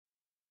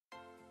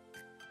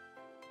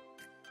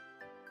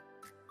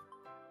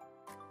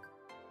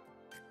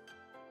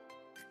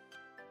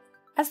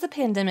As the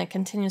pandemic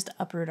continues to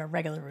uproot our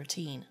regular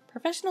routine,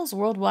 professionals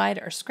worldwide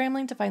are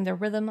scrambling to find their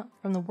rhythm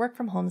from the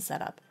work-from-home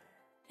setup.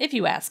 If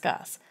you ask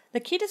us,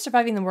 the key to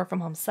surviving the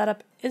work-from-home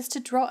setup is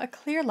to draw a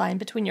clear line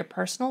between your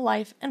personal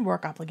life and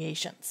work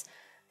obligations.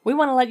 We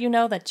want to let you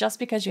know that just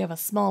because you have a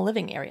small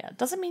living area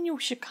doesn't mean you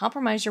should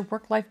compromise your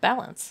work-life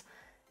balance.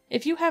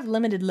 If you have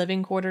limited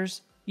living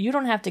quarters, you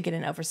don't have to get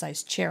an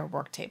oversized chair or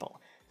work table.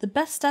 The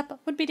best step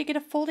would be to get a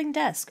folding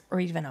desk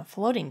or even a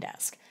floating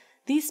desk.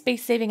 These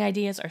space-saving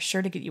ideas are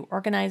sure to get you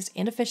organized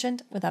and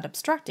efficient without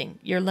obstructing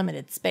your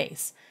limited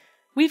space.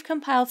 We've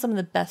compiled some of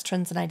the best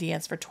trends and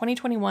ideas for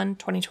 2021,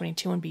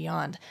 2022, and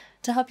beyond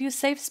to help you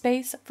save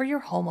space for your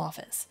home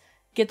office.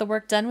 Get the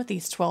work done with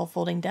these 12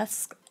 folding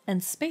desks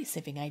and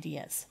space-saving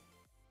ideas.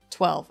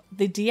 12.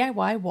 The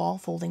DIY wall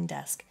folding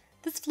desk.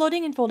 This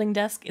floating and folding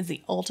desk is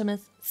the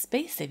ultimate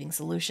space-saving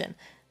solution.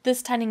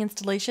 This tiny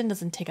installation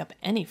doesn't take up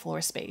any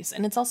floor space,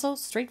 and it's also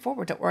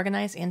straightforward to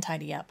organize and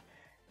tidy up.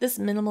 This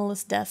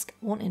minimalist desk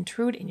won't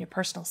intrude in your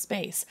personal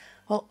space,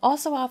 while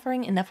also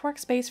offering enough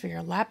workspace for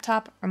your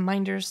laptop,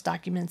 reminders,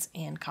 documents,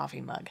 and coffee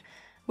mug.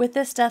 With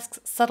this desk's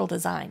subtle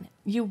design,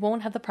 you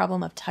won't have the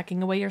problem of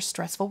tucking away your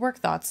stressful work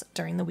thoughts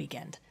during the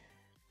weekend.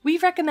 We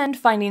recommend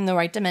finding the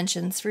right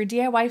dimensions for your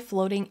DIY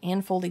floating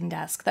and folding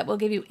desk that will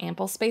give you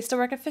ample space to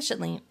work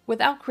efficiently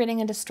without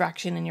creating a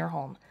distraction in your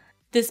home.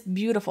 This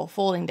beautiful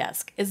folding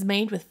desk is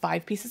made with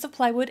 5 pieces of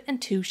plywood and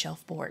 2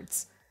 shelf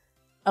boards.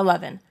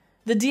 11.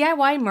 The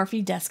DIY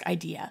Murphy Desk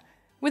Idea.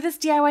 With this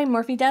DIY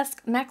Murphy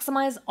desk,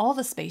 maximize all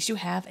the space you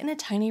have in a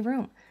tiny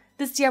room.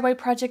 This DIY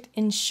project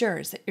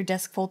ensures that your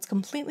desk folds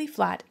completely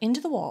flat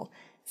into the wall,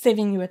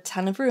 saving you a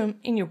ton of room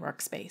in your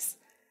workspace.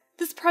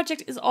 This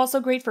project is also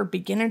great for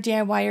beginner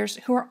DIYers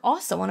who are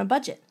also on a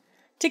budget.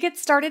 To get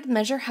started,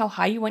 measure how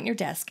high you want your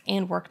desk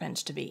and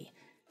workbench to be.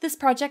 This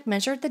project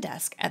measured the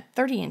desk at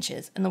 30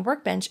 inches and the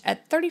workbench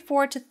at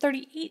 34 to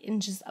 38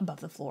 inches above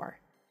the floor.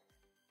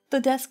 The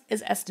desk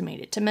is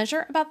estimated to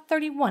measure about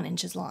 31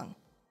 inches long.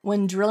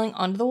 When drilling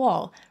onto the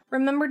wall,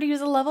 remember to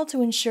use a level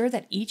to ensure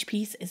that each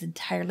piece is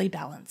entirely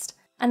balanced.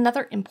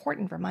 Another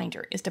important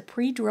reminder is to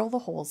pre-drill the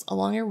holes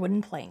along your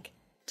wooden plank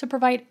to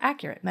provide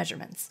accurate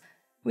measurements.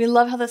 We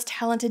love how this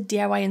talented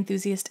DIY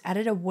enthusiast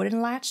added a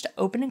wooden latch to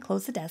open and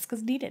close the desk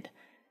as needed.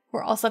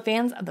 We're also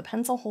fans of the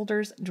pencil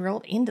holders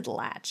drilled into the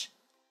latch.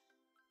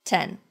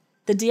 10.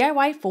 The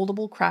DIY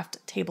Foldable Craft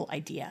Table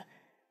Idea.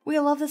 We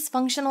love this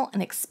functional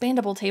and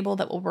expandable table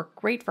that will work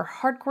great for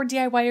hardcore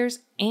DIYers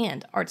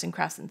and arts and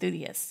crafts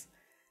enthusiasts.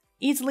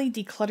 Easily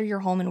declutter your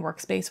home and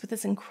workspace with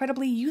this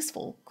incredibly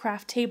useful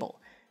craft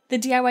table. The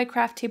DIY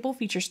craft table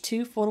features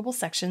 2 foldable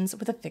sections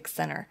with a fixed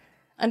center.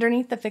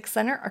 Underneath the fixed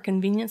center are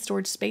convenient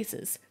storage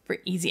spaces for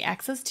easy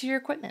access to your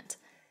equipment.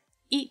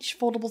 Each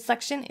foldable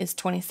section is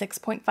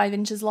 26.5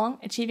 inches long,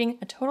 achieving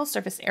a total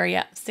surface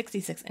area of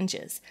 66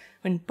 inches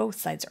when both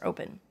sides are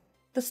open.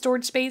 The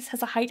storage space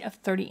has a height of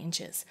 30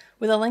 inches,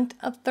 with a length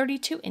of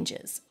 32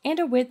 inches, and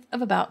a width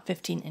of about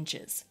 15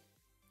 inches.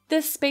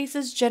 This space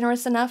is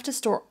generous enough to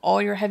store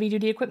all your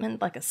heavy-duty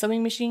equipment like a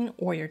sewing machine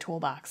or your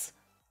toolbox.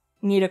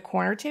 Need a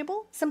corner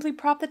table? Simply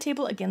prop the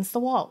table against the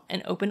wall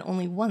and open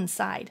only one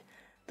side.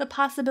 The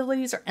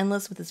possibilities are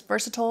endless with this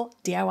versatile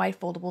DIY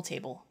foldable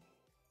table.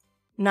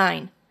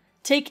 9.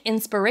 Take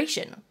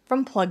inspiration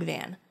from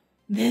Plugvan.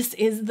 This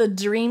is the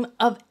dream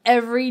of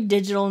every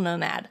digital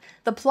nomad.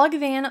 The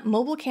Plugvan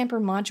mobile camper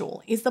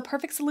module is the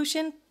perfect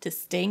solution to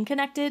staying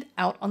connected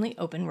out on the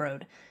open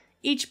road.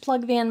 Each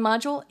Plugvan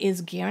module is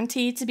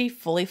guaranteed to be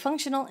fully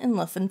functional in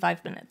less than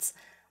 5 minutes.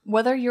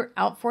 Whether you're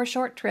out for a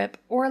short trip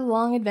or a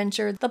long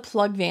adventure, the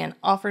Plugvan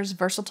offers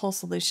versatile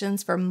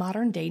solutions for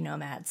modern-day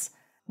nomads.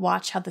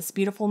 Watch how this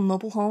beautiful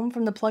mobile home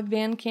from the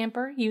Plugvan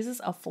camper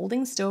uses a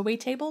folding stowaway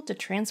table to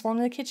transform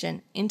the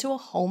kitchen into a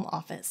home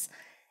office.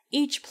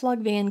 Each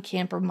Plugvan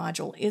camper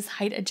module is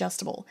height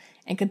adjustable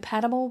and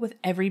compatible with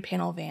every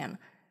panel van,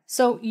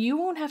 so you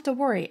won't have to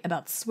worry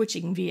about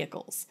switching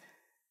vehicles.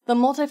 The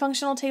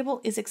multifunctional table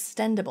is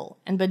extendable,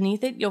 and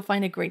beneath it you'll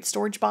find a great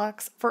storage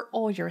box for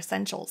all your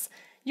essentials.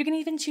 You can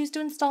even choose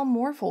to install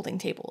more folding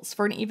tables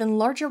for an even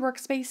larger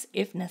workspace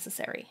if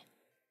necessary.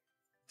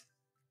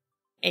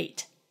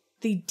 8.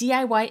 The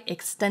DIY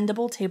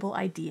extendable table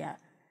idea.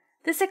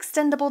 This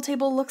extendable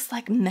table looks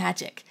like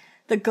magic.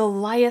 The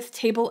Goliath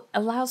table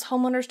allows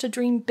homeowners to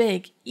dream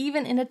big,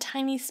 even in a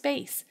tiny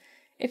space.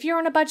 If you're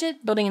on a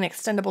budget, building an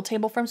extendable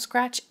table from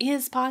scratch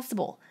is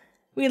possible.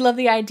 We love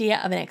the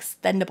idea of an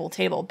extendable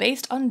table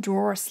based on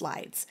drawer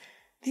slides.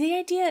 The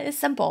idea is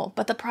simple,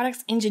 but the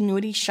product's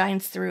ingenuity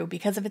shines through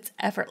because of its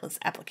effortless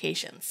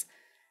applications.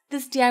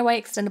 This DIY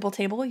extendable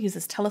table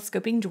uses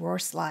telescoping drawer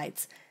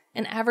slides.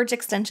 An average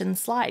extension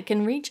slide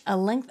can reach a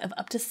length of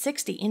up to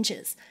 60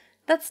 inches.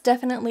 That's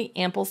definitely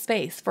ample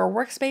space for a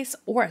workspace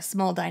or a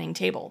small dining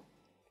table.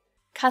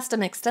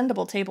 Custom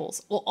extendable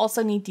tables will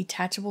also need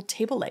detachable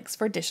table legs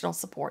for additional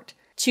support.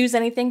 Choose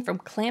anything from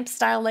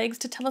clamp-style legs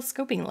to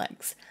telescoping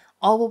legs.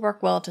 All will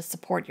work well to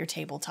support your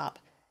tabletop.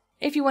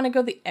 If you want to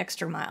go the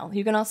extra mile,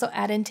 you can also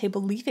add in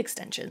table leaf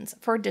extensions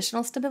for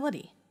additional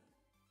stability.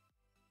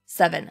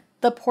 7.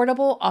 The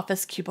portable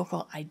office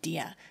cubicle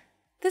idea.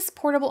 This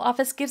portable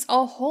office gives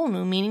a whole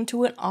new meaning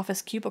to an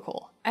office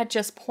cubicle. At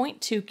just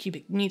 0.2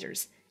 cubic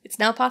meters, it's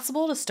now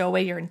possible to stow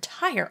away your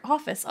entire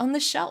office on the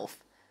shelf.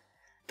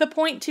 The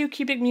 0.2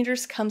 cubic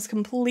meters comes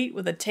complete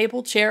with a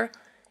table, chair,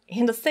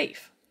 and a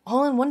safe,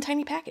 all in one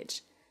tiny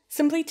package.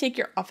 Simply take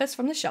your office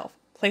from the shelf,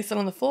 place it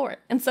on the floor,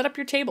 and set up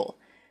your table.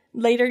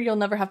 Later, you'll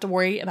never have to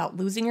worry about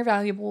losing your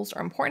valuables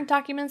or important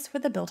documents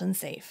with a built-in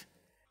safe.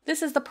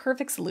 This is the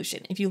perfect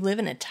solution if you live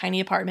in a tiny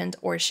apartment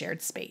or a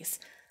shared space.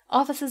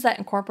 Offices that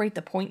incorporate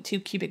the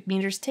 0.2 cubic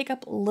meters take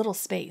up little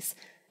space.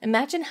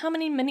 Imagine how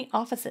many mini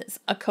offices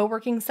a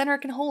co-working center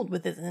can hold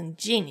with this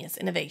ingenious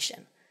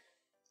innovation.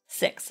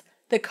 6.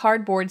 The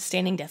cardboard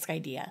standing desk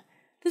idea.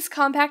 This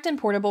compact and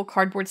portable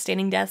cardboard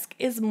standing desk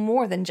is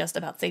more than just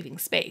about saving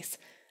space.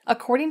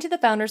 According to the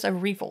founders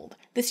of Refold,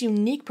 this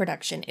unique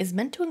production is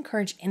meant to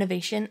encourage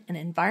innovation and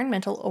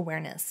environmental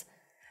awareness.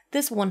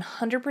 This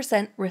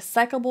 100%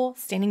 recyclable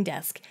standing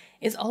desk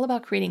is all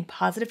about creating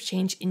positive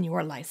change in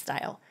your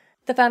lifestyle.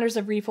 The founders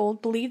of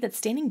Refold believe that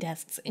standing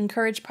desks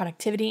encourage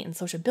productivity and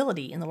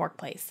sociability in the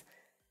workplace.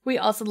 We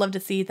also love to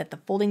see that the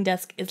folding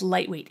desk is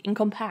lightweight and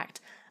compact,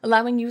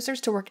 allowing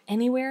users to work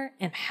anywhere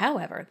and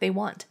however they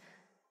want.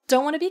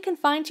 Don't want to be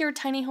confined to your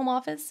tiny home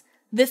office?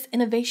 This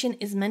innovation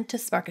is meant to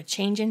spark a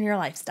change in your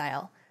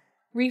lifestyle.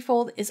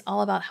 Refold is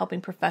all about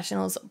helping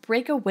professionals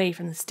break away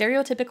from the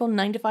stereotypical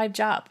 9-to-5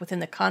 job within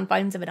the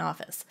confines of an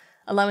office,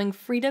 allowing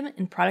freedom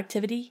in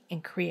productivity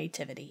and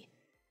creativity.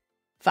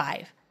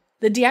 5.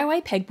 The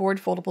DIY pegboard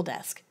foldable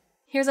desk.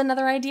 Here's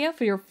another idea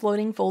for your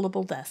floating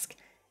foldable desk.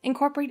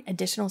 Incorporate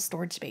additional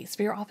storage space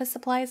for your office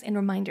supplies and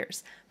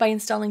reminders by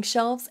installing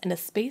shelves and a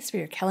space for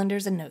your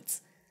calendars and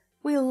notes.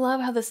 We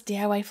love how this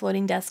DIY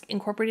floating desk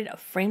incorporated a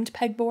framed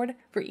pegboard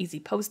for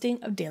easy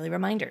posting of daily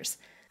reminders.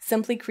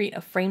 Simply create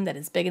a frame that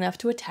is big enough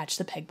to attach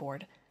the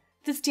pegboard.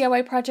 This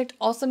DIY project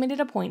also made it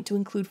a point to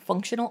include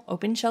functional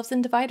open shelves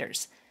and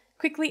dividers.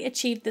 Quickly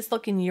achieve this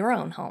look in your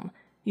own home,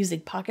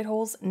 using pocket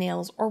holes,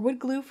 nails, or wood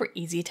glue for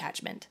easy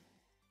attachment.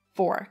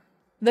 4.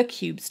 The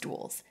cube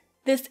stools.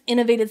 This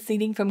innovative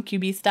seating from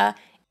Cubista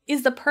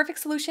is the perfect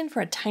solution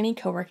for a tiny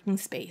co-working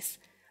space.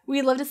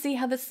 We love to see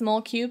how this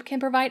small cube can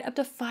provide up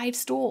to 5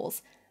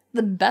 stools.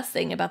 The best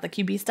thing about the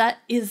Cubista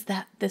is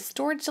that this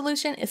storage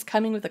solution is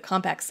coming with a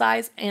compact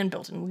size and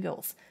built-in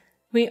wheels.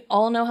 We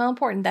all know how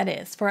important that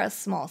is for a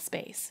small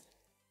space.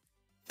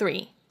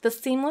 3. The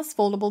seamless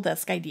foldable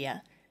desk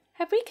idea.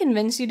 Have we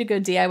convinced you to go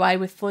DIY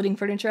with floating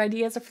furniture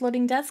ideas or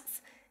floating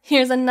desks?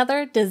 Here's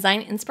another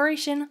design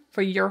inspiration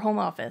for your home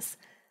office.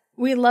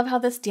 We love how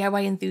this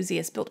DIY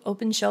enthusiast built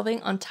open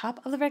shelving on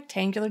top of the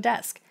rectangular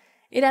desk.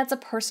 It adds a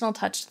personal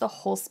touch to the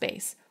whole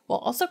space, while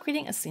also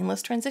creating a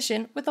seamless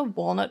transition with the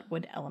walnut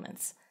wood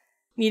elements.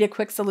 Need a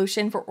quick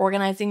solution for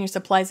organizing your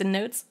supplies and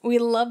notes? We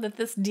love that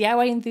this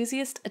DIY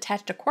enthusiast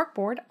attached a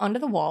corkboard onto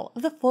the wall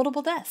of the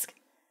floatable desk.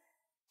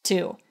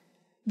 2.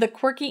 The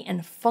quirky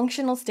and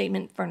functional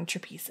statement furniture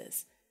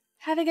pieces.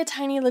 Having a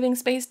tiny living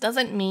space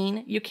doesn't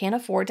mean you can't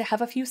afford to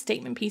have a few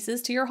statement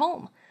pieces to your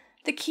home.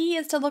 The key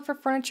is to look for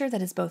furniture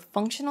that is both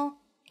functional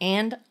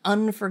and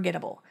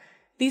unforgettable.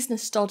 These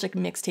nostalgic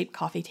mixtape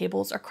coffee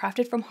tables are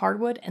crafted from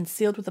hardwood and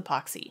sealed with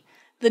epoxy.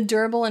 The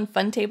durable and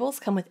fun tables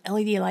come with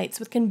LED lights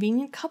with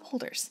convenient cup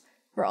holders.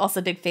 We're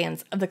also big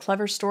fans of the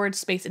clever storage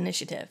space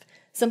initiative.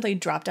 Simply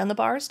drop down the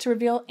bars to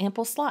reveal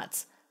ample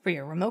slots for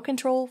your remote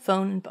control,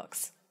 phone, and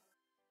books.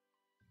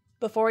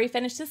 Before we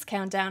finish this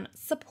countdown,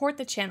 support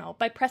the channel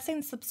by pressing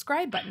the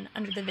subscribe button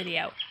under the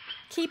video.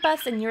 Keep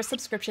us in your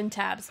subscription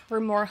tabs for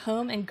more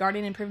home and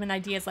garden improvement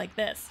ideas like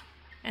this.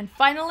 And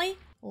finally,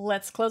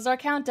 let's close our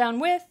countdown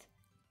with...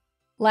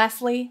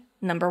 Lastly,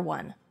 number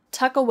 1,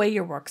 tuck away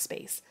your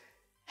workspace.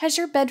 Has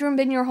your bedroom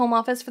been your home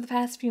office for the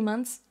past few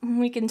months?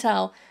 We can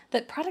tell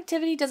that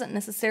productivity doesn't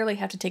necessarily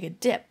have to take a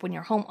dip when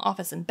your home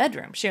office and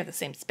bedroom share the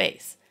same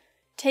space.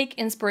 Take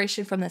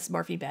inspiration from this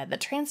Murphy bed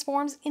that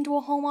transforms into a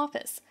home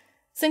office.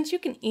 Since you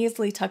can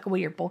easily tuck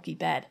away your bulky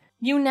bed,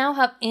 you now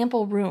have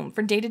ample room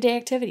for day-to-day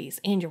activities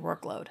and your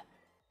workload.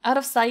 Out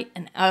of sight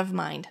and out of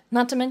mind,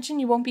 not to mention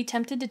you won't be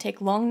tempted to take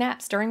long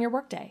naps during your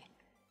workday.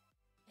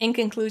 In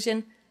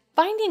conclusion,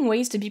 finding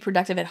ways to be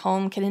productive at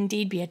home can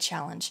indeed be a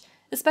challenge,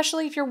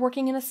 especially if you're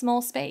working in a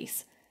small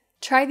space.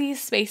 Try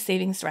these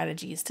space-saving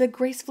strategies to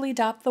gracefully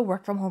adopt the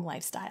work-from-home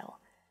lifestyle.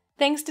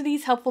 Thanks to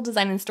these helpful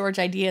design and storage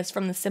ideas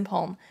from the Simp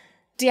Home,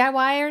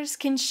 DIYers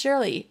can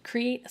surely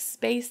create a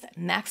space that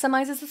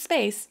maximizes the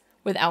space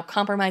without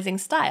compromising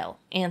style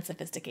and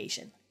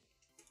sophistication.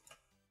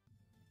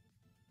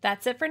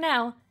 That's it for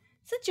now.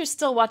 Since you're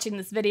still watching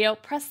this video,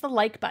 press the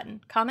like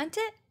button, comment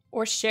it,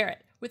 or share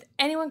it with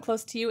anyone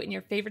close to you in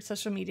your favorite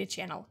social media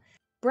channel.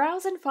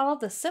 Browse and follow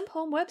the Simp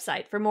Home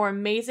website for more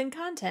amazing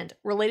content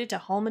related to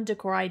home and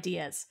decor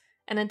ideas.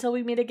 And until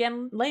we meet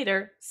again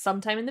later,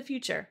 sometime in the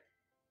future,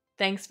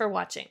 thanks for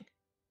watching.